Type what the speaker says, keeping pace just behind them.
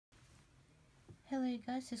Hello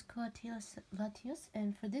guys, it's Latios,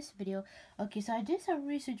 and for this video, so I did some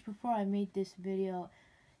research before I made this video,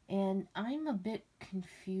 and I'm a bit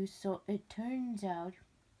confused. So it turns out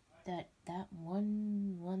that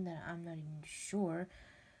one that I'm not even sure,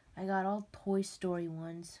 I got all Toy Story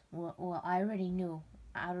ones. Well, I already knew.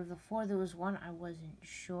 Out of the four, there was one I wasn't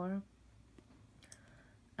sure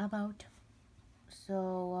about.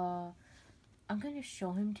 So I'm gonna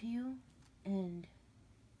show him to you, and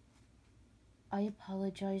I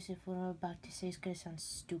apologize if what I'm about to say is gonna sound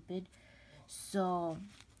stupid. So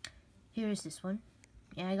here's this one.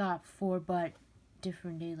 Yeah, I got four, but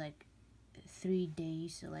different day, like 3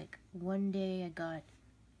 days. So like one day I got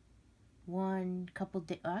one, couple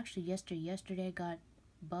days. Actually, yesterday I got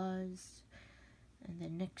Buzz, and the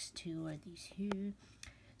next two are these here.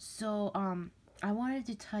 So I wanted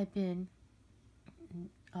to type in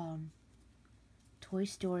Toy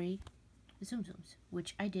Story Tsums,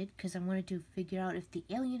 which I did because I wanted to figure out if the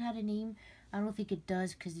alien had a name. I don't think it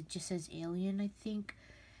does because it just says alien, I think.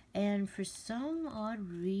 And for some odd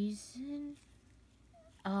reason,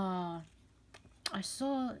 I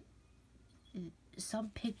saw some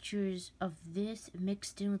pictures of this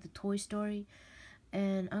mixed in with the Toy Story,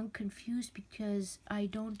 and I'm confused because I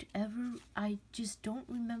just don't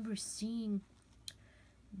remember seeing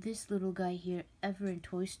this little guy here ever in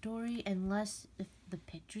Toy Story, unless if the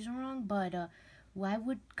pictures are wrong. But why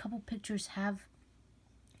would a couple pictures have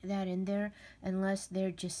that in there unless they're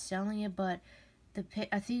just selling it? But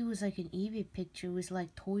I think it was like an eBay picture. It was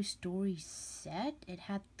like Toy Story set. It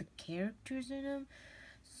had the characters in them,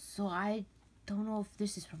 so I don't know if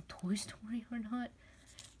this is from Toy Story or not.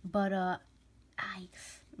 But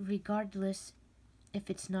regardless, if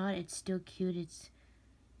it's not, it's still cute. It's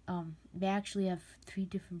they actually have 3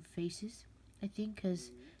 different faces, I think,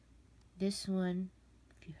 because this one,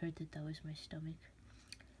 if you heard that was my stomach,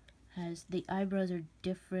 has the eyebrows are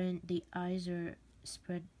different, the eyes are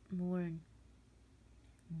spread more, and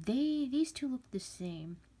these two look the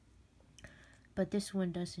same, but this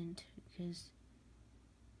one doesn't, because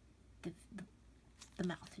the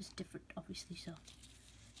mouth is different, obviously. So,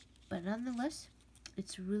 but nonetheless,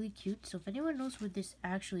 it's really cute. So if anyone knows where this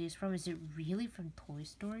actually is from, is it really from Toy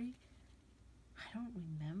Story? I don't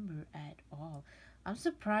remember at all. I'm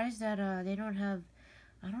surprised that they don't have,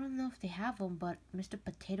 I don't know if they have them, but Mr.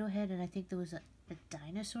 Potato Head, and I think there was a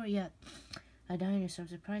dinosaur. Yeah, a dinosaur. I'm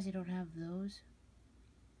surprised they don't have those.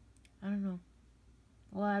 I don't know.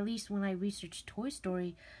 Well, at least when I researched Toy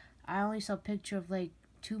Story, I only saw a picture of like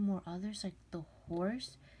 2 more others, like the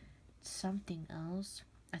horse, something else.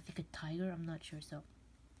 I think a tiger, I'm not sure. So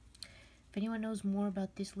if anyone knows more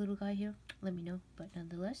about this little guy here, let me know. But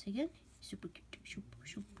nonetheless, again, super cute,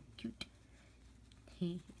 super cute.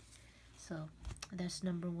 So that's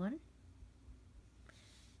number 1.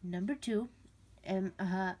 Number 2, and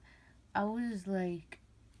I was like,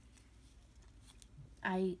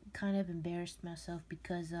 I kind of embarrassed myself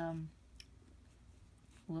because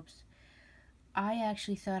whoops, I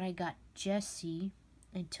actually thought I got Jessie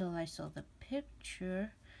until I saw the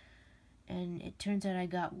picture, and it turns out I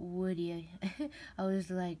got Woody. I was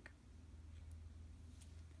like,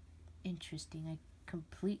 interesting. I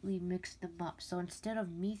completely mixed them up. So instead of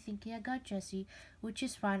me thinking I got Jessie, which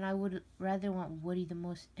is fine, I would rather want Woody the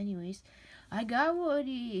most anyways, I got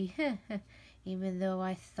Woody. Even though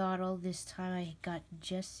I thought all this time I got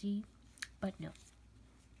Jessie, but no.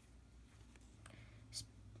 It's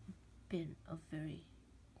been a very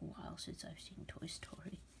while since I've seen Toy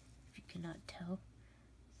Story, if you cannot tell.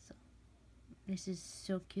 So this is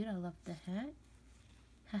so cute. I love the hat.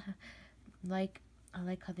 I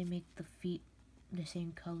like how they make the feet the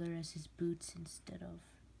same color as his boots instead of,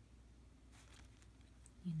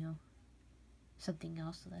 you know, something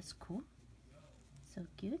else. So that's cool. So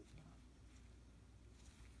cute.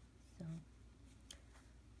 So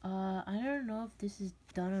I don't know if this is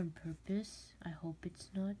done on purpose. I hope it's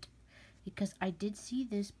not, because I did see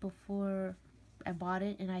this before I bought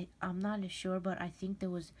it, and I'm not sure, but I think there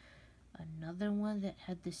was another one that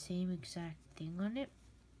had the same exact thing on it.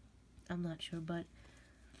 I'm not sure, but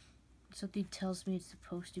something tells me it's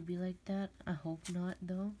supposed to be like that. I hope not,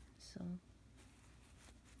 though. So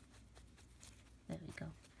there we go.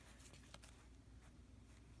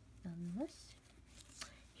 Nonetheless,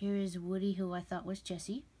 here is Woody, who I thought was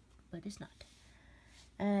Jessie, but it's not.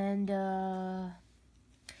 And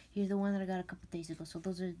here's the one that I got a couple days ago. So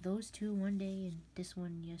those are those 2 one day, and this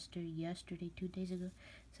one yesterday 2 days ago.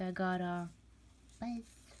 So I got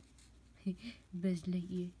Buzzlight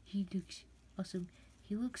Year. He looks awesome.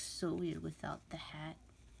 He looks so weird without the hat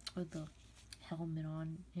or the helmet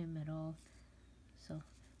on him at all. So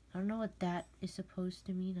I don't know what that is supposed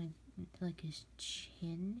to mean. Like his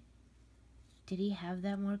chin. Did he have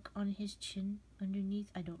that mark on his chin underneath?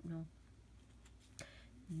 I don't know.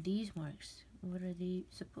 These marks, what are they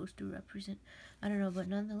supposed to represent? I don't know, but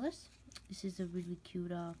nonetheless, this is a really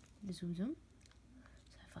cute Tsum.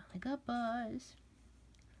 So I finally got Buzz.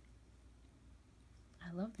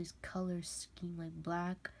 I love this color scheme, like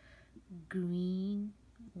black, green,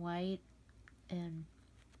 white, and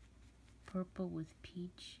purple with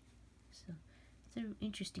peach. So it's an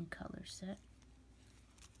interesting color set.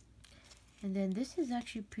 And then this is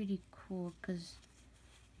actually pretty cool because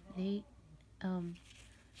they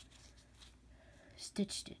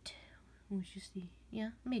stitched it. Which is the, yeah,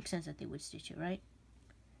 makes sense that they would stitch it, right?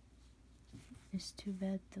 It's too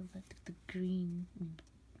bad though that the green,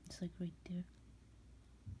 it's like right there.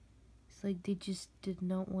 It's like they just did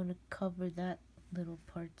not want to cover that little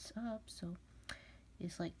parts up, so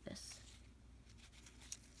it's like this.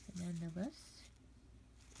 And nonetheless,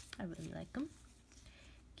 I really like them.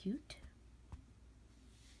 Cute.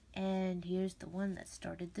 And here's the one that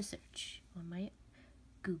started the search on my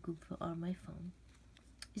Google on my phone.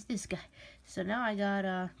 Is this guy. So now I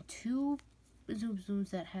got 2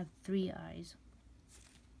 Tsums that have 3 eyes.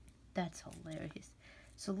 That's hilarious.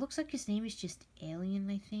 So it looks like his name is just Alien,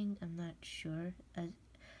 I think. I'm not sure. At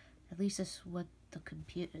least that's what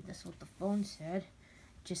that's what the phone said.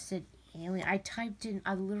 Just said Alien.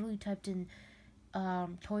 I literally typed in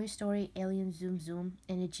Toy Story Alien Tsum,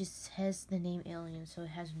 and it just has the name Alien, so it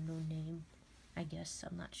has no name, I guess.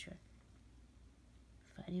 I'm not sure.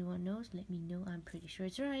 If anyone knows, let me know. I'm pretty sure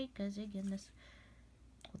it's right, because again, that's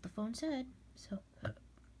what the phone said. So,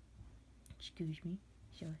 excuse me.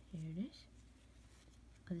 So here it is.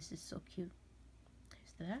 Oh, this is so cute.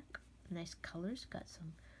 There's the back. Nice colors. Got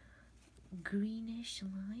some greenish,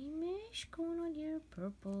 limeish going on here.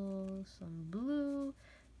 Purple, some blue,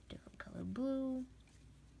 different color blue.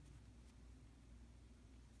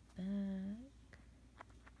 Back.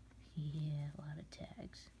 Yeah, a lot of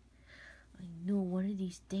tags. I know one of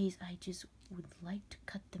these days I just would like to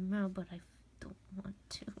cut them out, but I don't want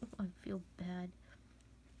to. I feel bad.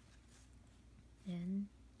 And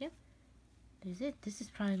yeah, there's it. This is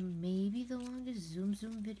probably maybe the longest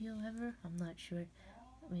Tsum video ever. I'm not sure.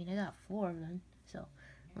 I mean, I got 4 of them, so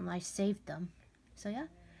I saved them. So yeah.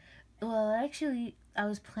 Well, actually, I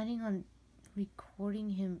was planning on recording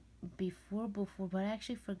him before, but I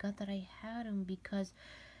actually forgot that I had him because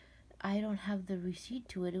I don't have the receipt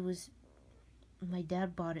to it. It was my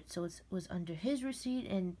dad bought it, so it was under his receipt,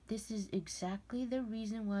 and this is exactly the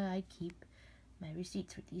reason why I keep my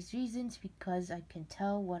receipts for these reasons, because I can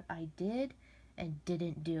tell what I did and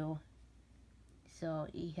didn't do. So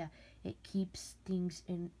yeah, it keeps things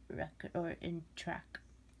in record or in track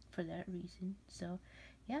for that reason. So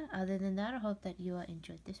yeah, other than that, I hope that you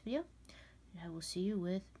enjoyed this video, and I will see you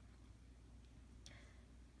with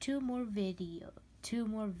 2 more videos.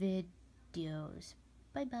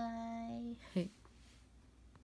 Bye bye.